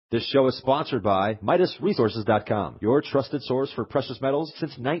This show is sponsored by MidasResources.com, your trusted source for precious metals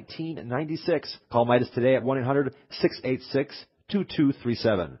since 1996. Call Midas today at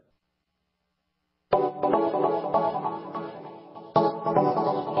 1-800-686-2237.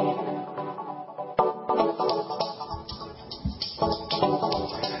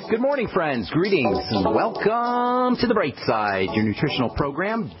 Good morning, friends. Greetings and welcome to The Bright Side, your nutritional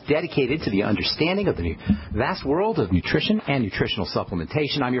program dedicated to the understanding of the vast world of nutrition and nutritional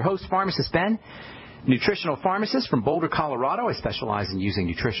supplementation. I'm your host, Pharmacist Ben, nutritional pharmacist from Boulder, Colorado. I specialize in using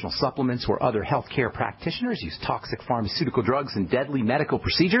nutritional supplements where other healthcare practitioners use toxic pharmaceutical drugs and deadly medical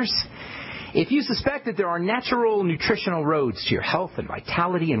procedures. If you suspect that there are natural nutritional roads to your health and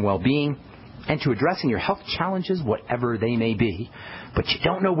vitality and well-being, and to addressing your health challenges, whatever they may be, but you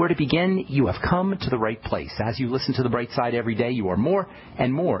don't know where to begin, you have come to the right place. As you listen to The Bright Side every day, you are more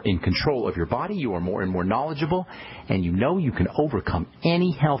and more in control of your body. You are more and more knowledgeable, and you know you can overcome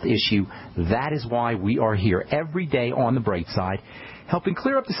any health issue. That is why we are here every day on The Bright Side, helping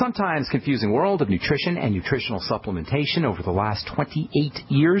clear up the sometimes confusing world of nutrition and nutritional supplementation. Over the last 28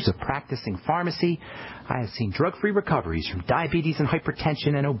 years of practicing pharmacy, I have seen drug-free recoveries from diabetes and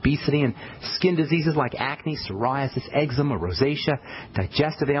hypertension and obesity and skin diseases like acne, psoriasis, eczema, rosacea,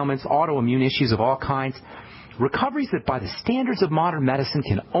 digestive ailments, autoimmune issues of all kinds. Recoveries that by the standards of modern medicine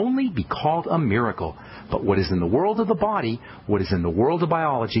can only be called a miracle. But what is in the world of the body, what is in the world of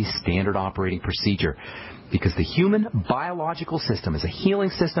biology, standard operating procedure. Because the human biological system is a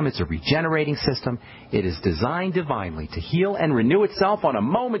healing system, it's a regenerating system. It is designed divinely to heal and renew itself on a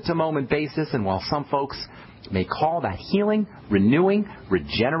moment-to-moment basis. And while some folks may call that healing, renewing,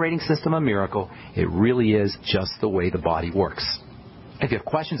 regenerating system a miracle, it really is just the way the body works. If you have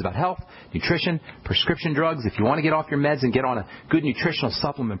questions about health, nutrition, prescription drugs, if you want to get off your meds and get on a good nutritional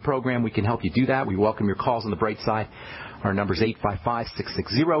supplement program, we can help you do that. We welcome your calls on The Bright Side. Our number is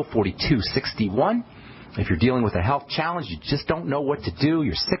 855-660-4261. If you're dealing with a health challenge, you just don't know what to do,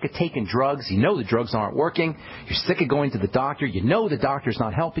 you're sick of taking drugs, you know the drugs aren't working, you're sick of going to the doctor, you know the doctor's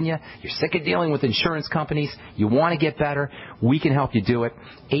not helping you, you're sick of dealing with insurance companies, you want to get better, we can help you do it.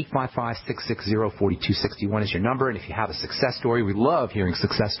 855-660-4261 is your number, and if you have a success story, we love hearing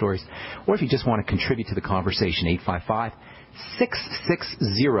success stories, or if you just want to contribute to the conversation,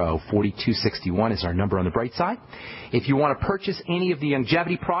 855-660-4261 is our number on The Bright Side. If you want to purchase any of the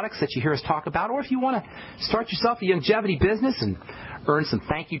longevity products that you hear us talk about, or if you want to start yourself a longevity business and earn some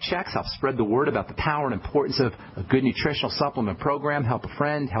thank you checks, help spread the word about the power and importance of a good nutritional supplement program, help a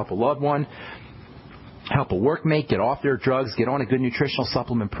friend, help a loved one, help a workmate get off their drugs, get on a good nutritional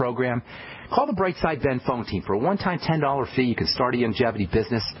supplement program, call the Bright Side Ben phone team. For a one-time $10 fee, you can start a longevity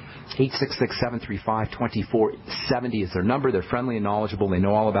business. 866-735-2470 is their number. They're friendly and knowledgeable. They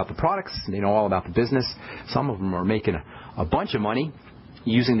know all about the products. They know all about the business. Some of them are making a bunch of money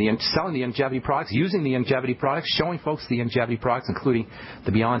selling the longevity products, using the longevity products, showing folks the longevity products, including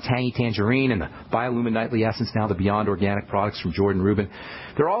the Beyond Tangy Tangerine and the Biolumin Nightly Essence, now the Beyond Organic products from Jordan Rubin.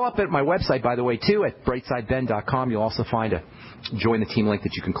 They're all up at my website, by the way, too, at brightsideben.com. You'll also find a Join the Team link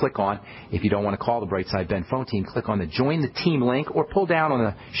that you can click on. If you don't want to call the Bright Side Ben phone team, click on the Join the Team link or pull down on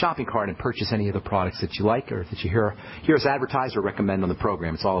the shopping cart and purchase any of the products that you like or that you hear us advertise or recommend on the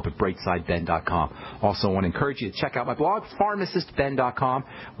program. It's all up at brightsideben.com. Also, I want to encourage you to check out my blog, pharmacistben.com,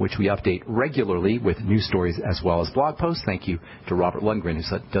 which we update regularly with news stories as well as blog posts. Thank you to Robert Lundgren,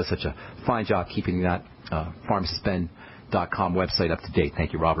 who does such a fine job keeping that pharmacistben.com website up to date.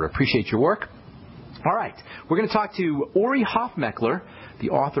 Thank you, Robert. I appreciate your work. All right, we're going to talk to Ori Hofmeckler,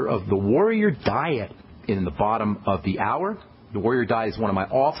 the author of The Warrior Diet, in the bottom of the hour. The Warrior Diet is one of my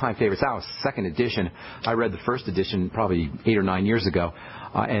all-time favorites. That was the second edition. I read the first edition probably 8 or 9 years ago.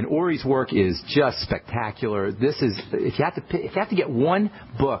 And Ori's work is just spectacular. This is, if you have to get one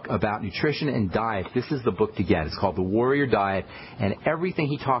book about nutrition and diet, this is the book to get. It's called The Warrior Diet, and everything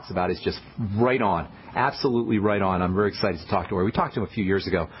he talks about is just right on, absolutely right on. I'm very excited to talk to Ori. We talked to him a few years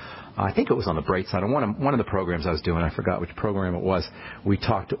ago. I think it was on the Bright Side. On one of the programs I was doing, I forgot which program it was, we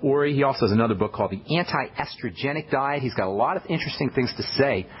talked to Ori. He also has another book called The Anti-Estrogenic Diet. He's got a lot of interesting things to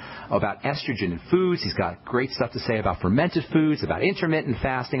say about estrogen in foods. He's got great stuff to say about fermented foods, about intermittent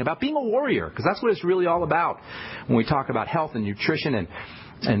fasting, about being a warrior, because that's what it's really all about when we talk about health and nutrition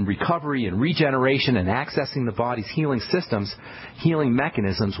and recovery and regeneration and accessing the body's healing systems, healing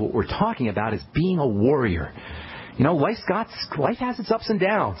mechanisms. What we're talking about is being a warrior. You know, life has its ups and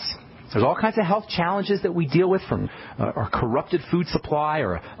downs. There's all kinds of health challenges that we deal with, from our corrupted food supply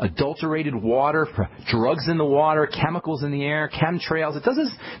or adulterated water, drugs in the water, chemicals in the air, chemtrails. It does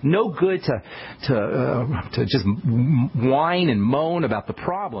us no good to just whine and moan about the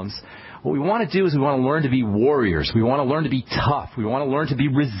problems. What we want to do is we want to learn to be warriors. We want to learn to be tough. We want to learn to be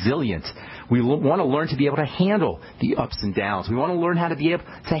resilient. We want to learn to be able to handle the ups and downs. We want to learn how to be able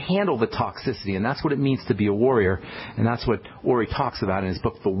to handle the toxicity, and that's what it means to be a warrior, and that's what Ori talks about in his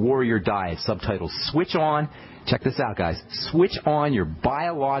book, The Warrior Diet, subtitled Switch On. Check this out, guys. Switch on your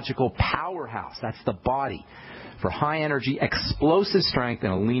biological powerhouse. That's the body. For high energy, explosive strength,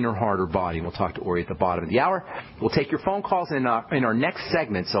 and a leaner, harder body. And we'll talk to Ori at the bottom of the hour. We'll take your phone calls in our next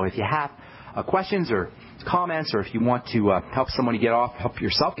segment. So if you have questions or comments, or if you want to help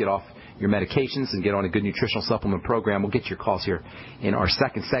yourself get off your medications and get on a good nutritional supplement program, we'll get your calls here in our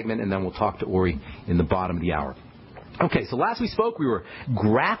second segment, and then we'll talk to Ori in the bottom of the hour. Okay, so last we spoke, we were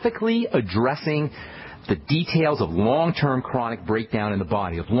graphically addressing the details of long-term chronic breakdown in the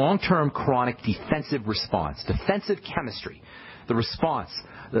body, of long-term chronic defensive response, defensive chemistry, the response,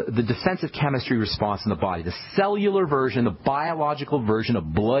 the defensive chemistry response in the body, the cellular version, the biological version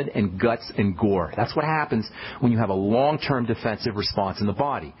of blood and guts and gore. That's what happens when you have a long-term defensive response in the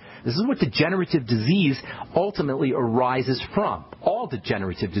body. This is what degenerative disease ultimately arises from. All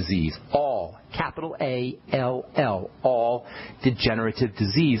degenerative disease, all, capital A-L-L, all degenerative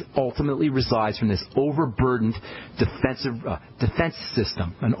disease ultimately resides from this overburdened defense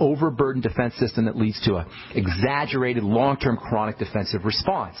system, an overburdened defense system that leads to an exaggerated long-term chronic defensive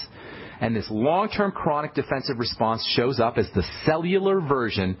response. And this long-term chronic defensive response shows up as the cellular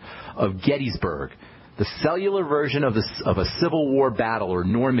version of Gettysburg, the cellular version of a Civil War battle, or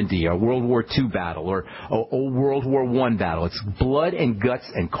Normandy, or World War II battle, or a World War I battle. It's blood and guts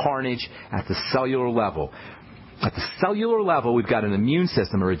and carnage at the cellular level. At the cellular level, we've got an immune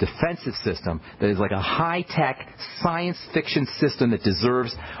system, or a defensive system, that is like a high-tech science fiction system that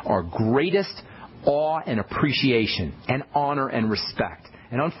deserves our greatest awe and appreciation and honor and respect.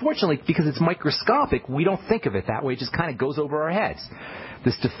 And unfortunately, because it's microscopic, we don't think of it that way. It just kind of goes over our heads.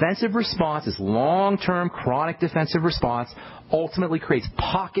 This defensive response, this long-term chronic defensive response, ultimately creates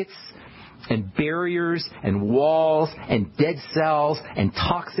pockets and barriers and walls and dead cells and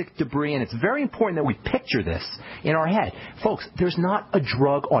toxic debris. And it's very important that we picture this in our head. Folks, there's not a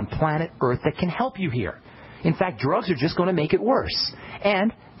drug on planet Earth that can help you here. In fact, drugs are just going to make it worse.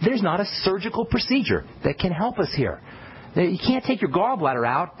 And there's not a surgical procedure that can help us here. You can't take your gallbladder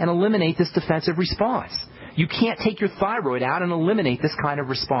out and eliminate this defensive response. You can't take your thyroid out and eliminate this kind of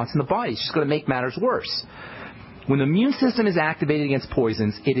response in the body. It's just going to make matters worse. When the immune system is activated against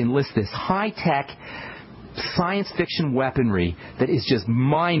poisons, it enlists this high-tech science fiction weaponry that is just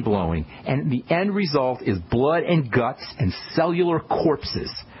mind-blowing. And the end result is blood and guts and cellular corpses.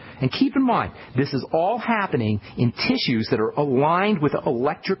 And keep in mind, this is all happening in tissues that are aligned with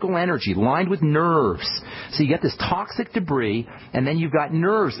electrical energy, aligned with nerves. So you get this toxic debris, and then you've got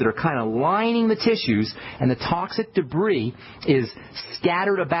nerves that are kind of lining the tissues, and the toxic debris is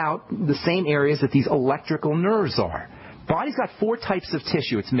scattered about the same areas that these electrical nerves are. Body's got 4 types of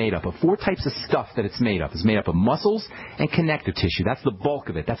tissue it's made up of, 4 types of stuff that it's made up. It's made up of muscles and connective tissue. That's the bulk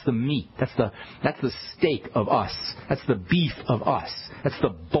of it. That's the meat. That's the steak of us. That's the beef of us. That's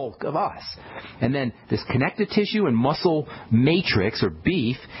the bulk of us. And then this connective tissue and muscle matrix, or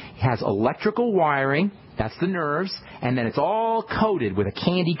beef, has electrical wiring. That's the nerves. And then it's all coated with a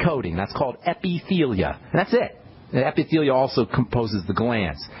candy coating. That's called epithelia. And that's it. The epithelia also composes the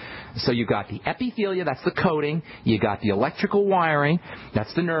glands. So you've got the epithelia, that's the coating. You got the electrical wiring,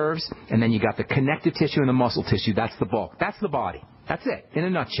 that's the nerves. And then you got the connective tissue and the muscle tissue, that's the bulk. That's the body. That's it, in a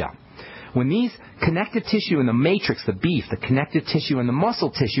nutshell. When these connective tissue and the matrix, the beef, the connective tissue and the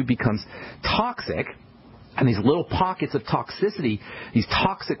muscle tissue becomes toxic, and these little pockets of toxicity, these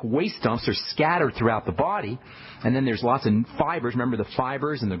toxic waste dumps are scattered throughout the body. And then there's lots of fibers. Remember the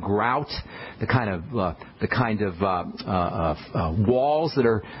fibers and the grout, the kind of walls that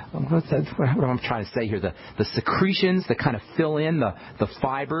are, what am I trying to say here? The secretions that kind of fill in the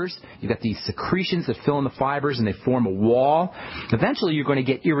fibers. You've got these secretions that fill in the fibers, and they form a wall. Eventually, you're going to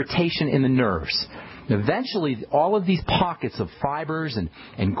get irritation in the nerves. Eventually, all of these pockets of fibers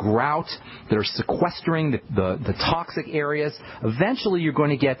and grout that are sequestering the toxic areas, eventually you're going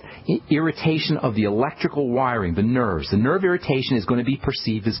to get irritation of the electrical wiring, the nerves. The nerve irritation is going to be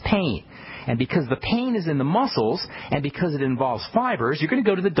perceived as pain. And because the pain is in the muscles, and because it involves fibers, you're going to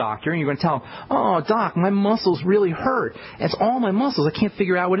go to the doctor and you're going to tell him, "Oh, doc, my muscles really hurt. It's all my muscles. I can't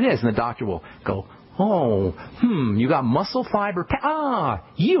figure out what it is." And the doctor will go, "Oh, you got muscle fiber.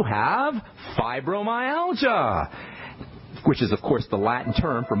 You have fibromyalgia." which is, of course, the Latin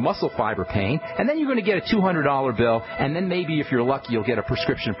term for muscle fiber pain. And then you're going to get a $200 bill, and then maybe, if you're lucky, you'll get a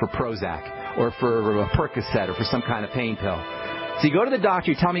prescription for Prozac or for a Percocet or for some kind of pain pill. So you go to the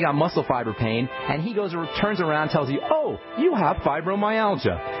doctor, you tell him you got muscle fiber pain, and he turns around and tells you, oh, you have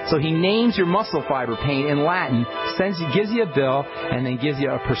fibromyalgia. So he names your muscle fiber pain in Latin, gives you a bill, and then gives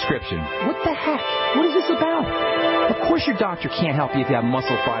you a prescription. What the heck? What is this about? Of course your doctor can't help you if you have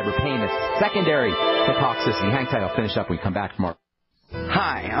muscle fiber pain that's secondary to toxicity. Hang tight, I'll finish up when we come back from our...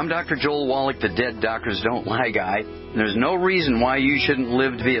 Hi, I'm Dr. Joel Wallach, the Dead Doctors Don't Lie guy. There's no reason why you shouldn't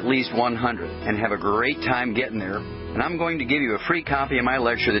live to be at least 100 and have a great time getting there. And I'm going to give you a free copy of my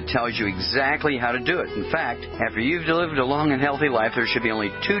lecture that tells you exactly how to do it. In fact, after you've lived a long and healthy life, there should be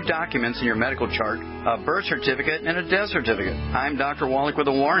only 2 documents in your medical chart, a birth certificate and a death certificate. I'm Dr. Wallach with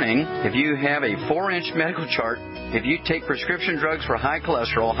a warning. If you have a 4-inch medical chart, if you take prescription drugs for high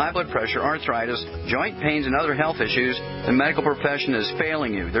cholesterol, high blood pressure, arthritis, joint pains, and other health issues, the medical profession is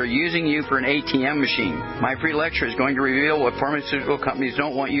failing you. They're using you for an ATM machine. My free lecture is going to reveal what pharmaceutical companies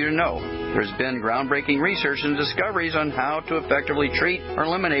don't want you to know. There's been groundbreaking research and discoveries on how to effectively treat or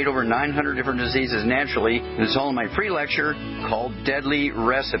eliminate over 900 different diseases naturally. It's all in my free lecture called Deadly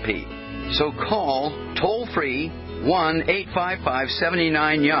Recipe. So call toll-free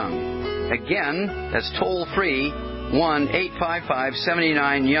 1-855-79-YOUNG. Again, that's toll-free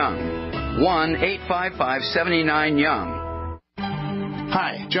 1-855-79-YOUNG. 1-855-79-YOUNG.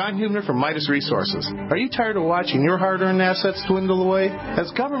 Hi, John Hubner from Midas Resources. Are you tired of watching your hard-earned assets dwindle away?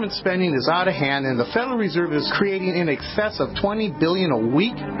 As government spending is out of hand and the Federal Reserve is creating in excess of $20 billion a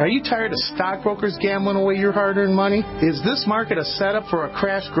week, are you tired of stockbrokers gambling away your hard-earned money? Is this market a setup for a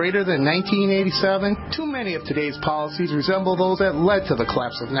crash greater than 1987? Too many of today's policies resemble those that led to the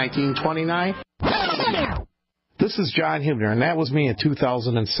collapse of 1929. This is John Hubner, and that was me in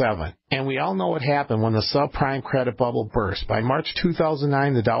 2007. And we all know what happened when the subprime credit bubble burst. By March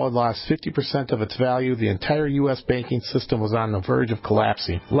 2009, the dollar lost 50% of its value. The entire U.S. banking system was on the verge of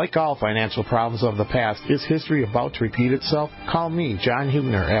collapsing. Like all financial problems of the past, is history about to repeat itself? Call me, John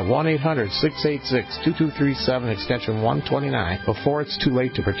Hubner, at 1-800-686-2237, extension 129, before it's too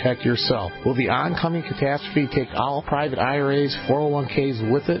late to protect yourself. Will the oncoming catastrophe take all private IRAs, 401ks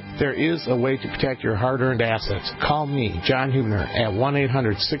with it? There is a way to protect your hard-earned assets. Call me, John Hubner, at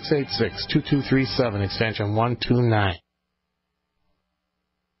 1-800-686-2237, extension 129.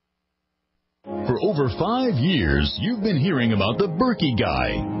 For over 5 years, you've been hearing about the Berkey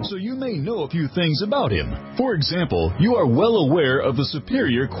guy, so you may know a few things about him. For example, you are well aware of the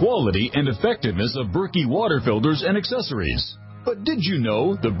superior quality and effectiveness of Berkey water filters and accessories. But did you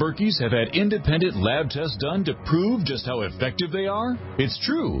know the Berkeys have had independent lab tests done to prove just how effective they are? It's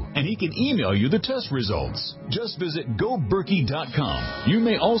true, and he can email you the test results. Just visit GoBerkey.com. You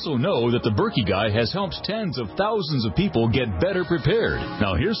may also know that the Berkey guy has helped tens of thousands of people get better prepared.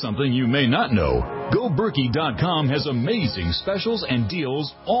 Now here's something you may not know. GoBerkey.com has amazing specials and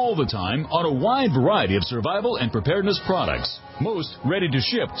deals all the time on a wide variety of survival and preparedness products. Most ready to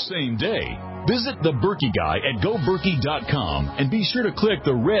ship same day. Visit the Berkey guy at GoBerkey.com and be sure to click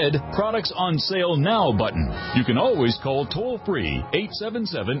the red Products on Sale Now button. You can always call toll-free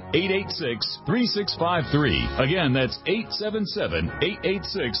 877-886-3653. Again, that's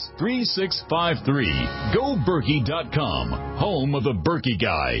 877-886-3653. GoBerkey.com, home of the Berkey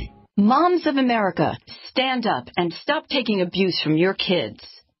guy. Moms of America, stand up and stop taking abuse from your kids.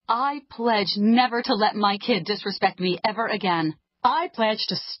 I pledge never to let my kid disrespect me ever again. I pledge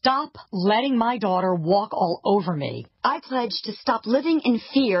to stop letting my daughter walk all over me. I pledge to stop living in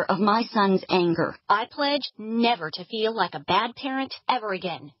fear of my son's anger. I pledge never to feel like a bad parent ever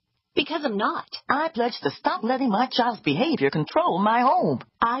again. Because I'm not. I pledge to stop letting my child's behavior control my home.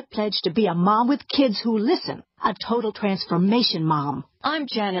 I pledge to be a mom with kids who listen, a total transformation mom. I'm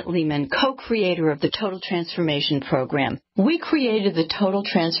Janet Lehman, co-creator of the Total Transformation Program. We created the Total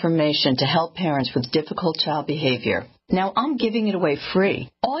Transformation to help parents with difficult child behavior. Now I'm giving it away free.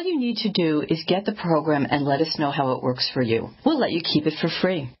 All you need to do is get the program and let us know how it works for you. We'll let you keep it for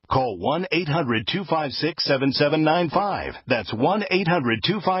free. Call 1-800-256-7795. That's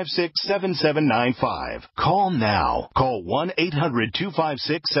 1-800-256-7795. Call now. Call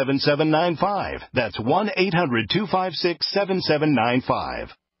 1-800-256-7795. That's 1-800-256-7795.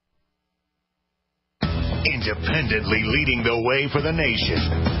 Independently leading the way for the nation.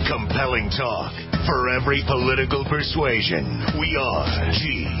 Compelling talk for every political persuasion. We are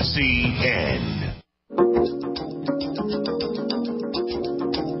GCN.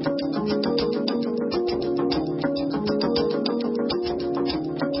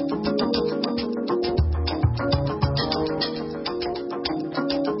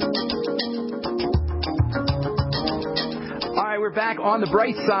 back on the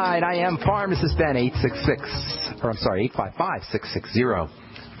bright side. I am Pharmacist Ben.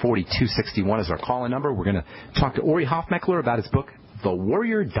 866-4261 is our call-in number. We're going to talk to Ori Hofmeckler about his book, The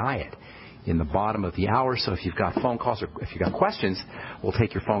Warrior Diet, in the bottom of the hour. So if you've got phone calls or if you've got questions, we'll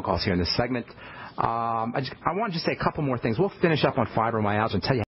take your phone calls here in this segment. I want to just say a couple more things. We'll finish up on fibromyalgia and tell you